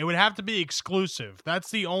thing. It would have to be exclusive.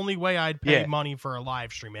 That's the only way I'd pay money for a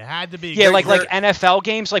live stream. It had to be. Yeah, like NFL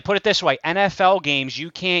games. Like, put it this way: NFL games,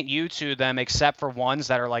 you can't YouTube them except for ones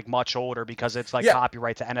that are like much older because it's like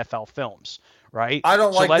copyright to NFL films, right? I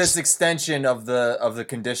don't like this extension of the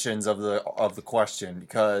conditions of the question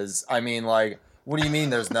because I mean, like, what do you mean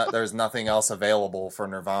there's nothing else available for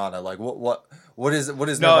Nirvana? Like, what is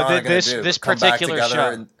Nirvana going to do? This Come particular back together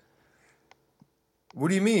show. and, what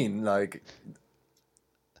do you mean, like?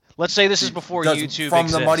 Let's say this is before YouTube from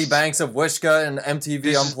exists. the muddy banks of Wishka and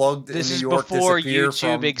MTV Unplugged in New York. This is before disappear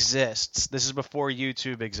YouTube from... exists. This is before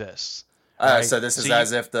YouTube exists. Right? So this is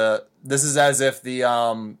as if the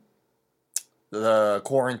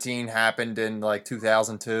quarantine happened in like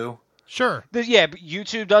 2002. Sure. Yeah, but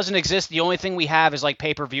YouTube doesn't exist. The only thing we have is like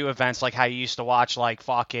pay-per-view events, like how you used to watch like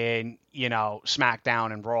fucking,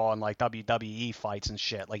 SmackDown and Raw and like WWE fights and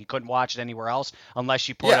shit. Like you couldn't watch it anywhere else unless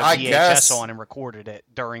you put a VHS on and recorded it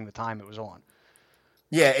during the time it was on.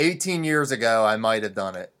 Yeah, 18 years ago I might have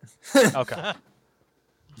done it. Okay.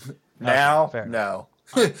 Now, no.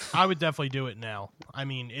 I would definitely do it now. I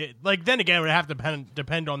mean, then again, it would have to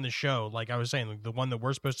depend on the show. Like I was saying, like the one that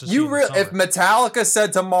we're supposed to see. If Metallica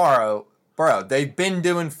said tomorrow, bro, they've been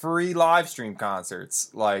doing free live stream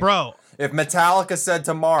concerts. Like, bro, if Metallica said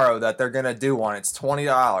tomorrow that they're gonna do one, it's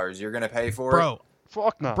 $20. You're gonna pay for it,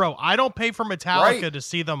 Fuck no, bro. I don't pay for Metallica to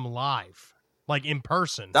see them live, like in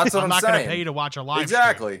person. That's what I'm not saying. Gonna pay to watch a live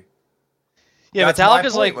exactly. Stream. Yeah, That's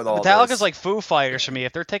Metallica's like Foo Fighters for me.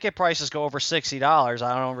 If their ticket prices go over $60,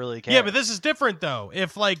 I don't really care. Yeah, but this is different though.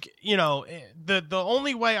 If the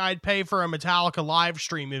only way I'd pay for a Metallica live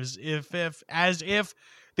stream is if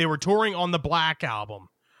they were touring on the Black Album,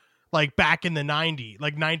 like back in the 90s,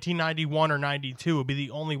 like 1991 or 92 would be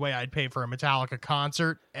the only way I'd pay for a Metallica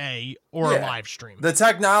concert, or a live stream. The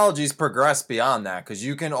technology's progressed beyond that because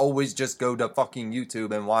you can always just go to fucking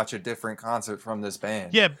YouTube and watch a different concert from this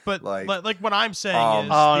band. Yeah, but like what I'm saying is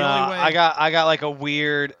the only way I got like a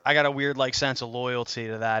weird like sense of loyalty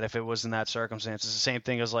to that if it was in that circumstance. It's the same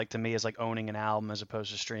thing as like to me as like owning an album as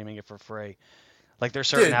opposed to streaming it for free. Like there's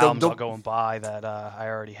certain albums I'll go and buy that I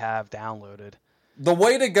already have downloaded. The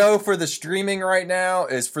way to go for the streaming right now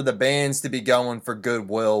is for the bands to be going for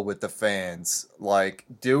goodwill with the fans. Like,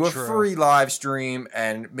 do a free live stream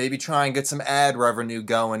and maybe try and get some ad revenue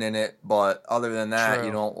going in it. But other than that,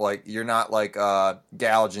 you're not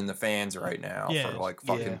gouging the fans right now for like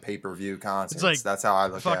fucking pay-per-view concerts. Like, that's how I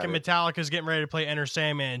look at it. Fucking Metallica's getting ready to play Enter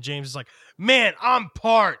Sandman, and James is like, man, I'm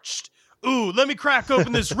parched. Ooh, let me crack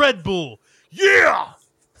open this Red Bull. Yeah!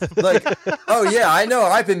 Like, oh yeah, I know.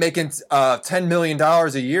 I've been making $10 million a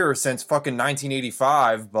year since fucking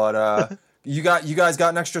 1985. But you guys got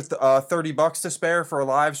an extra $30 to spare for a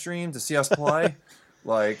live stream to see us play.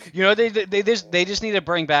 Like, they just need to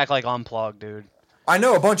bring back like Unplugged, dude. I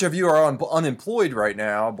know a bunch of you are unemployed right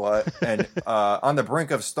now, and on the brink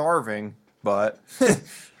of starving. But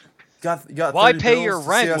got why pay your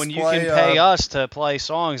rent when you can pay us to play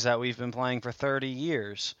songs that we've been playing for 30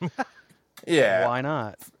 years? Yeah. Why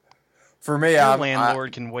not? For me, your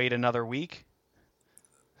landlord can wait another week.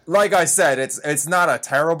 Like I said, it's not a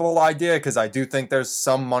terrible idea because I do think there's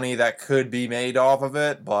some money that could be made off of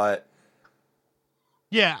it, but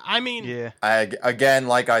Yeah, I mean, Yeah. Again,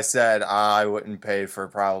 like I said, I wouldn't pay for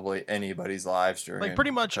probably anybody's live stream. Like,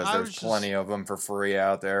 pretty much, because there's plenty of them for free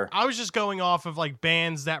out there. I was just going off of like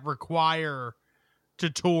bands that require to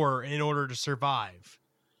tour in order to survive.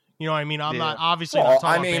 You know what I mean? I'm not obviously not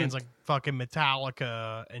talking about bands like fucking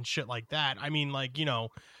Metallica and shit like that. I mean, like, you know,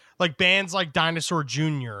 like bands like Dinosaur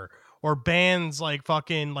Jr. or bands like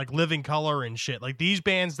fucking like Living Colour and shit. Like these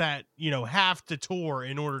bands that, you know, have to tour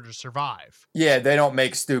in order to survive. Yeah, they don't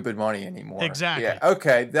make stupid money anymore. Exactly. Yeah,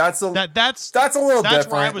 okay, that's a little that's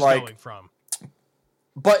different. Where I was going from.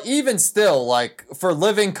 But even still, like for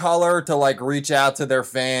Living Colour to like reach out to their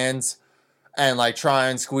fans and like try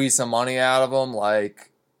and squeeze some money out of them, like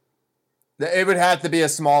it would have to be a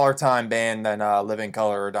smaller time band than Living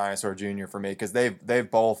Colour or Dinosaur Jr. for me, because they've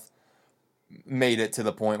both made it to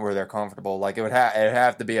the point where they're comfortable. Like it'd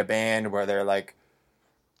have to be a band where they're like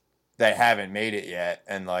they haven't made it yet,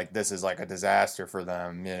 and like this is like a disaster for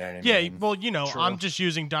them. You know what I mean? Yeah, well, you know, True. I'm just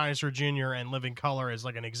using Dinosaur Jr. and Living Colour as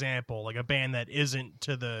like an example, like a band that isn't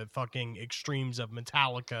to the fucking extremes of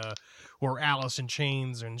Metallica or Alice in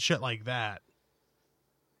Chains and shit like that.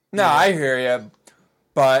 No, I hear you,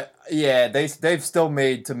 but yeah, they've still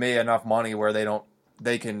made to me enough money where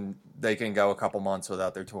they can go a couple months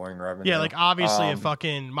without their touring revenue. Yeah, like obviously if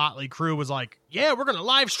fucking Motley Crue was like, yeah, we're gonna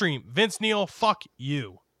live stream, Vince Neil, fuck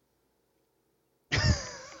you.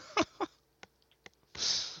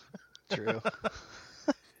 True.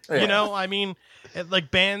 You know, I mean,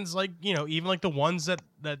 like bands like, you know, even like the ones that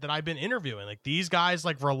I've been interviewing, like these guys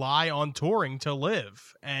like rely on touring to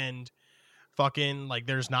live, and fucking like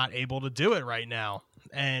there's not able to do it right now.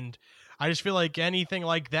 And I just feel like anything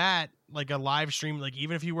like that, like a live stream, like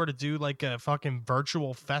even if you were to do like a fucking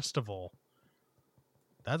virtual festival,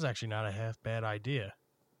 that's actually not a half bad idea.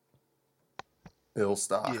 Bill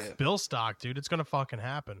Stock. Yeah. Bill Stock, dude, it's gonna fucking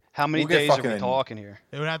happen. How many We'll get days are we fucking- talking here?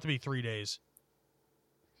 It would have to be 3 days.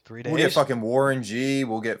 3 days? We'll get fucking Warren G.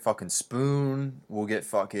 We'll get fucking Spoon. We'll get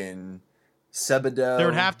fucking Sebado. There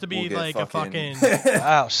would have to be We'll get like a fucking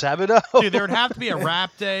Wow, Sabado? dude. There would have to be a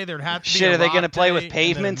rap day. There'd have to be. Shit, a are they rock going to play day with and then a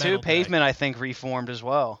Pavement too? metal day. Pavement, I think, reformed as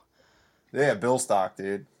well. Yeah, Bill Stock,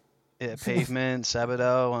 dude. Yeah, Pavement,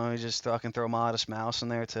 Sabado. Why don't we just fucking throw Modest Mouse in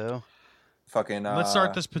there too? Fucking. Let's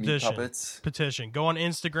start this Meat petition. Puppets. Go on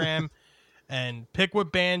Instagram and pick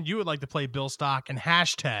what band you would like to play Bill Stock and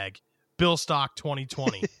hashtag Bill Stock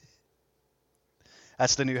 2020.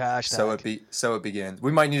 That's the new hashtag. So it begins.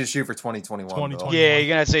 We might need to shoot for 2021. 2020. Yeah, you're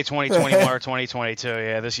gonna say 2021 or 2022.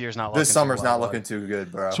 Yeah, this year's not looking. This summer's too not well, looking too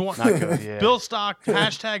good, bro. Tw- Not good. Yeah. Bill Stock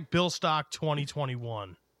hashtag Bill Stock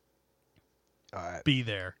 2021. All right. Be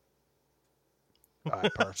there. All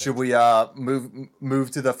right. Perfect. Should we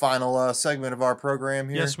move to the final segment of our program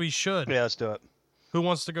here? Yes, we should. Yeah, let's do it. Who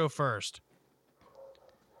wants to go first?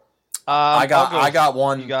 I got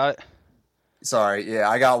one. You got it. Sorry, yeah,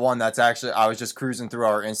 I got one that's actually, I was just cruising through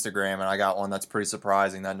our Instagram and I got one that's pretty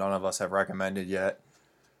surprising that none of us have recommended yet.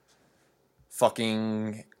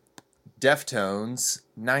 Fucking Deftones,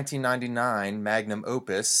 1999 magnum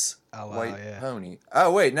opus, Oh, wow, White yeah. Pony.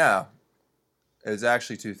 Oh, wait, no. It was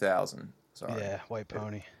actually 2000. Sorry. Yeah, White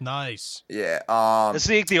Pony. Nice. Yeah. This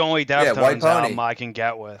is the only yeah, White Deftones Pony. album I can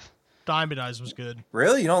get with. Diamond Eyes was good.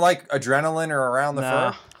 Really? You don't like Adrenaline or Around the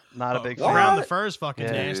Nah, Fur? not a big What? fan. Around the Fur is fucking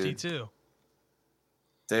Yeah. nasty too.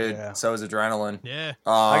 Dude, Yeah. so is Adrenaline. Yeah.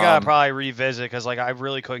 I gotta probably revisit because like I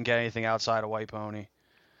really couldn't get anything outside of White Pony.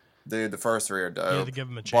 Dude, the first three are dope. You have to give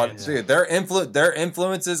them a But chance. dude, their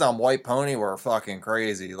influences on White Pony were fucking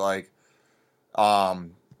crazy. Like,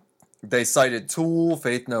 they cited Tool,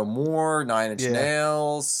 Faith No More, Nine Inch Yeah.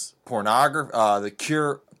 Nails, The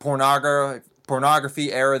Cure,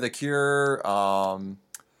 pornography era, The Cure,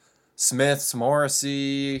 Smiths,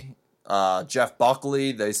 Morrissey, Jeff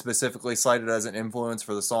Buckley. They specifically cited as an influence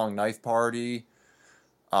for the song "Knife Party."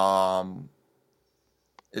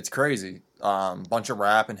 It's crazy. Bunch of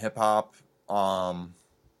rap and hip hop.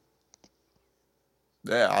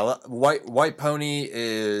 Yeah, White Pony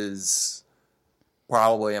is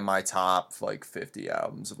probably in my top like 50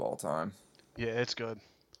 albums of all time. Yeah, it's good.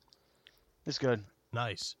 It's good.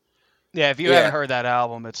 Nice. Yeah, if you Yeah. haven't heard that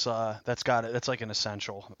album, it's that's got it. That's like an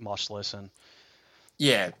essential must listen.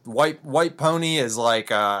 Yeah, White Pony is like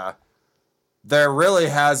there really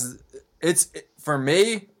has for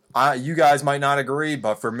me. You guys might not agree,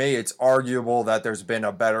 but for me, it's arguable that there's been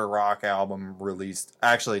a better rock album released.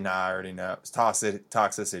 Actually, nah, I already know. It's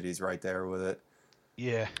Toxicity's right there with it.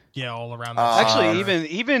 Yeah. Yeah, all around. Actually,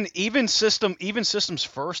 even System's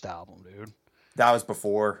first album, dude. That was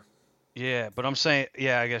before. Yeah, but I'm saying,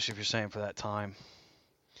 yeah, I guess if you're saying for that time.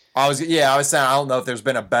 I was saying I don't know if there's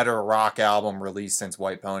been a better rock album released since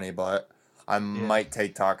White Pony, but I might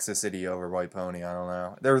take Toxicity over White Pony. I don't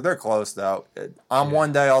know. They're close though.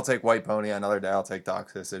 One day I'll take White Pony, another day I'll take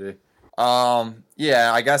Toxicity.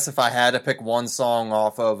 Yeah, I guess if I had to pick one song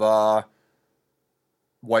off of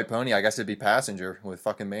White Pony, I guess it'd be Passenger with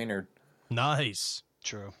fucking Maynard. Nice.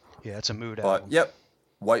 True. Yeah, it's a mood But album. yep,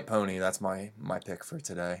 White Pony. That's my pick for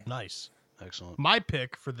today. Nice. Excellent. My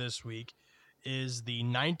pick for this week is the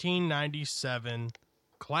 1997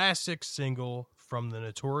 classic single from the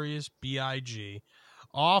Notorious B.I.G.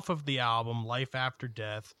 off of the album Life After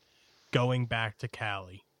Death, Going Back to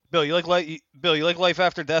Cali. Bill, you like Life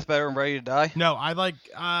After Death better than Ready to Die? No, I like.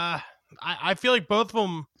 I feel like both of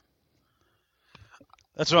them.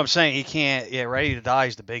 That's what I'm saying. He can't. Yeah, Ready to Die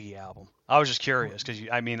is the Biggie album. I was just curious because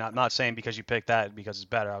I'm not saying because you picked that because it's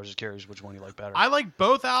better. I was just curious which one you like better. I like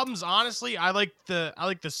both albums. Honestly, I like the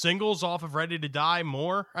singles off of Ready to Die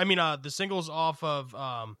more. I mean, the singles off of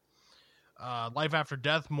Life After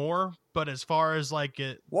Death more. But as far as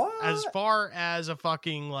as far as a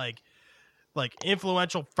fucking like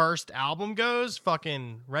influential first album goes,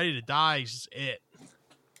 fucking Ready to Die is it.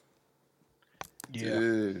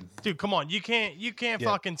 Yeah. Dude, come on. You can't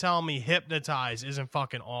fucking tell me Hypnotize isn't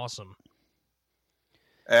fucking awesome.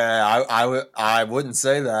 I wouldn't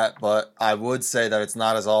say that, but I would say that it's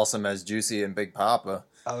not as awesome as Juicy and Big Papa.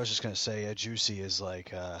 I was just gonna say, Juicy is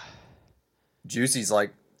like Juicy's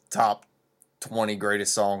like top 20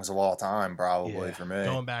 greatest songs of all time, probably for me.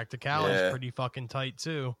 Going Back to Cali is pretty fucking tight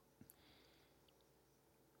too.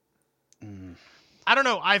 I don't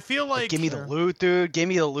know. I feel like Give Me the Loot, dude. Give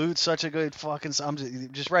Me the Loot, such a good fucking song. I'm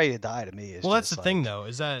just Ready to Die to me. Well, that's the thing though,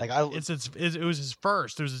 is that it was his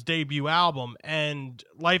first. It was his debut album, and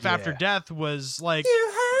Life After Death was like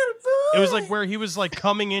it was like where he was like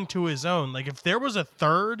coming into his own. Like if there was a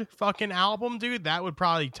third fucking album, dude, that would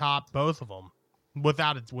probably top both of them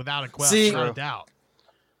without a question, a doubt.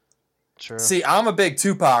 True. See, I'm a big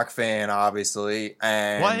Tupac fan, obviously,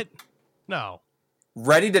 and what? No.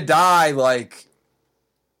 Ready to Die, like,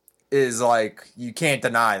 is like you can't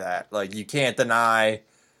deny that. Like you can't deny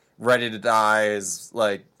Ready to Die is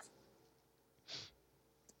like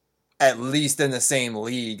at least in the same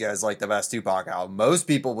league as like the best Tupac album. Most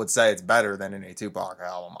people would say it's better than any Tupac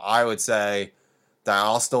album. I would say that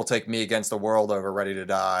I'll still take Me Against the World over Ready to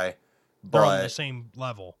Die. They're on the same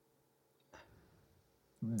level.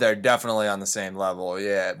 They're definitely on the same level,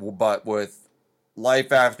 yeah. But with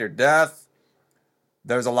Life After Death,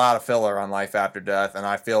 there's a lot of filler on Life After Death, and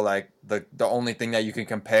I feel like the only thing that you can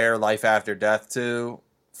compare Life After Death to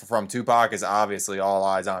from Tupac is obviously All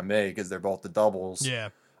Eyes on Me, because they're both the doubles. Yeah.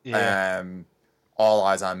 All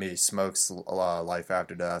Eyes on Me smokes Life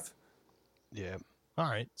After Death. Yeah. All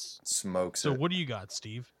right. Smokes So it. what do you got,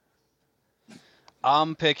 Steve?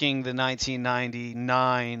 I'm picking the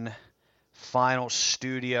 1999 final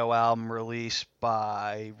studio album released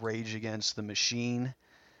by Rage Against the Machine,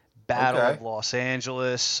 Battle of Los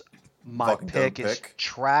Angeles. My pick is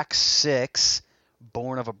track 6,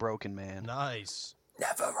 Born of a Broken Man. Nice.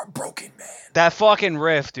 Never a broken man. That fucking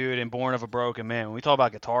riff, dude, in Born of a Broken Man. When we talk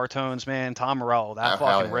about guitar tones, man, Tom Morello, that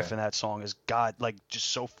fucking riff in that song is just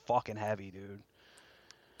so fucking heavy, dude.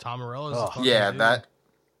 Tom Morello is a fucking dude.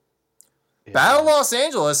 Battle of Los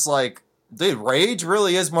Angeles, like, dude, Rage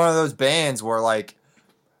really is one of those bands where, like,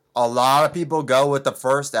 a lot of people go with the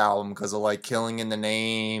first album because of, like, Killing in the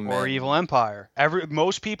Name. Or Evil Empire.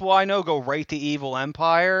 Most people I know go right to Evil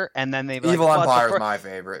Empire, and then they Evil Empire is my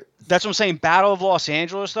favorite. That's what I'm saying. Battle of Los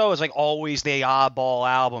Angeles, though, is, like, always the oddball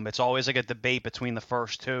album. It's always, like, a debate between the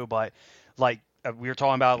first two, but, like, we were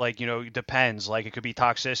talking about, like, it depends. Like, it could be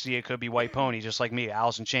Toxicity, it could be White Pony, just like me,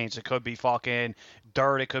 Alice in Chains. It could be fucking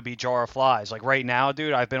Dirt, it could be Jar of Flies. Like, right now,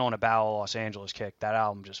 dude, I've been on a Battle of Los Angeles kick. That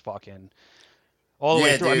album just fucking all the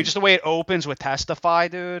way through. Dude. I mean, just the way it opens with Testify,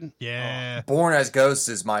 dude. Yeah. Born as Ghosts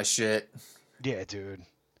is my shit. Yeah, dude.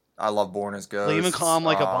 I love Born as Ghosts. Leaving Calm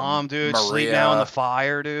Like a Bomb, dude. Maria. Sleep Now in the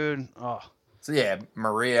Fire, dude. Oh. So, yeah,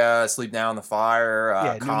 Maria, Sleep Now in the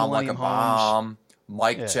Fire, Calm Like a Bomb,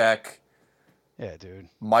 Mic Check. Yeah, dude.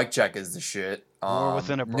 Mic Check is the shit. War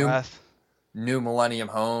Within a Breath. New Millennium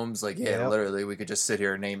Homes. Like, literally, we could just sit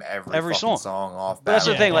here and name every fucking song off. But that's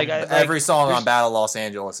the thing. Like, every song on Battle of Los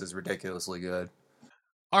Angeles is ridiculously good.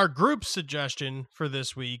 Our group suggestion for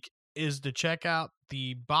this week is to check out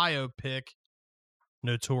the biopic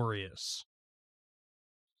Notorious.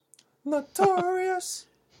 Notorious.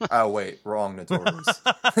 Oh, wait. Wrong Notorious.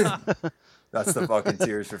 That's the fucking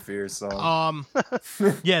Tears for Fears song.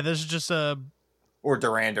 Yeah, this is just or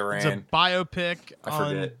Duran Duran. It's a biopic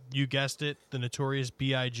on, you guessed it, the Notorious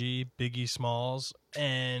B.I.G., Biggie Smalls,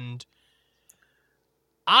 and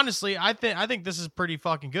honestly, I think this is pretty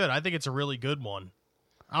fucking good. I think it's a really good one.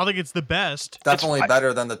 I don't think it's the best. Definitely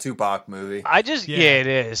better than the Tupac movie. Yeah, it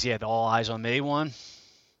is. Yeah, the All Eyes on Me one.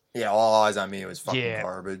 Yeah, All Eyes on Me was fucking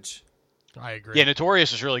garbage. I agree. Yeah,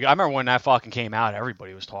 Notorious was really good. I remember when that fucking came out,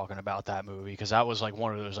 everybody was talking about that movie because that was like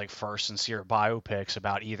one of those like first sincere biopics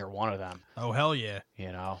about either one of them. Oh, hell yeah.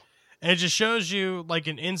 You know? And it just shows you like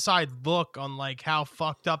an inside look on like how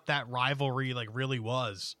fucked up that rivalry like really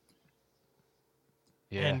was.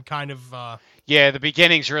 Yeah. And kind of yeah, the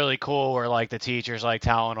beginning's really cool where like the teacher's like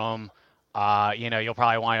telling him you'll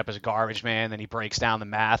probably wind up as a garbage man. Then he breaks down the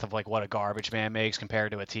math of like what a garbage man makes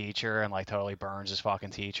compared to a teacher, and like totally burns his fucking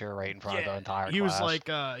teacher right in front of the entire class. He was like,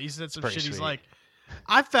 he said some shit. Sweet. He's like,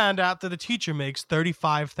 I found out that a teacher makes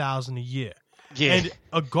 $35,000 a year, and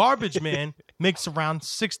a garbage man makes around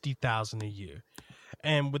 $60,000 a year.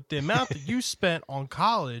 And with the amount that you spent on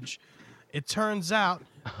college, it turns out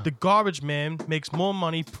the garbage man makes more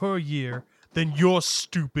money per year than your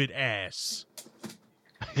stupid ass.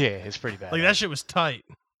 Yeah, it's pretty bad. Like, that shit was tight.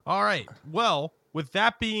 All right. Well, with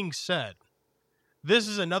that being said, this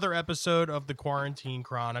is another episode of the Quarantine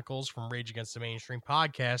Chronicles from Rage Against the Mainstream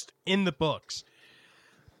podcast in the books.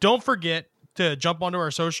 Don't forget to jump onto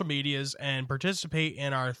our social medias and participate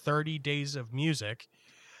in our 30 days of music.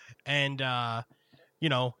 And,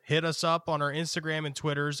 hit us up on our Instagram and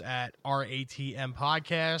Twitters at RATM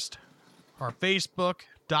Podcast, our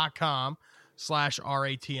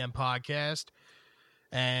Facebook.com/RATM Podcast.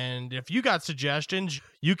 And if you got suggestions,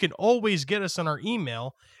 you can always get us on our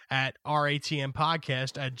email at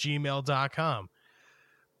ratmpodcast@gmail.com.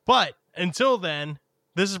 But until then,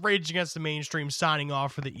 this is Rage Against the Mainstream signing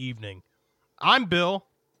off for the evening. I'm Bill.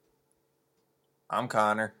 I'm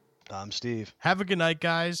Connor. I'm Steve. Have a good night,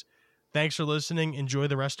 guys. Thanks for listening. Enjoy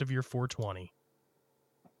the rest of your 420.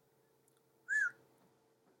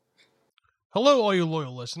 Hello, all you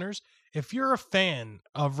loyal listeners. If you're a fan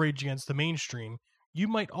of Rage Against the Mainstream, you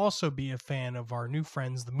might also be a fan of our new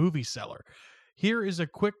friends, The Movie Seller. Here is a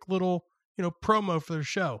quick little, promo for their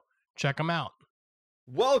show. Check them out.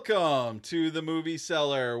 Welcome to The Movie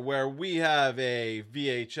Seller, where we have a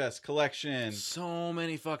VHS collection, so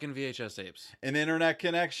many fucking VHS tapes, an internet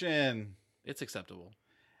connection, it's acceptable,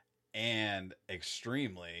 and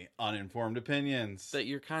extremely uninformed opinions. That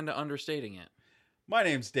you're kind of understating it. My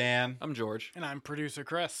name's Dan. I'm George. And I'm producer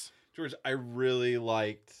Chris. George, I really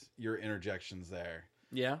liked your interjections there.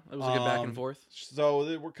 Yeah, it was a good back and forth.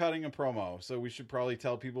 So we're cutting a promo, so we should probably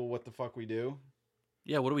tell people what the fuck we do.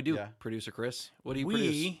 Yeah, what do we do, Yeah. Producer Chris? What do you produce?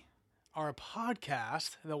 We are a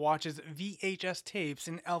podcast that watches VHS tapes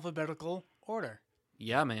in alphabetical order.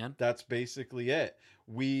 Yeah, man. That's basically it.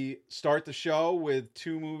 We start the show with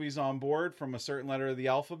 2 movies on board from a certain letter of the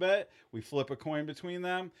alphabet. We flip a coin between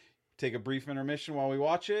them, take a brief intermission while we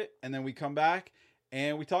watch it, and then we come back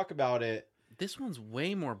and we talk about it. This one's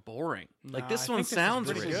way more boring. Like, Nah, this I one think this is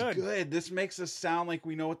sounds pretty rich. good. This makes us sound like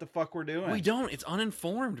we know what the fuck we're doing. We don't. It's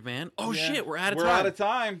uninformed, man. Oh, Yeah. shit. We're out of We're time. out of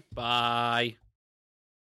time. Bye.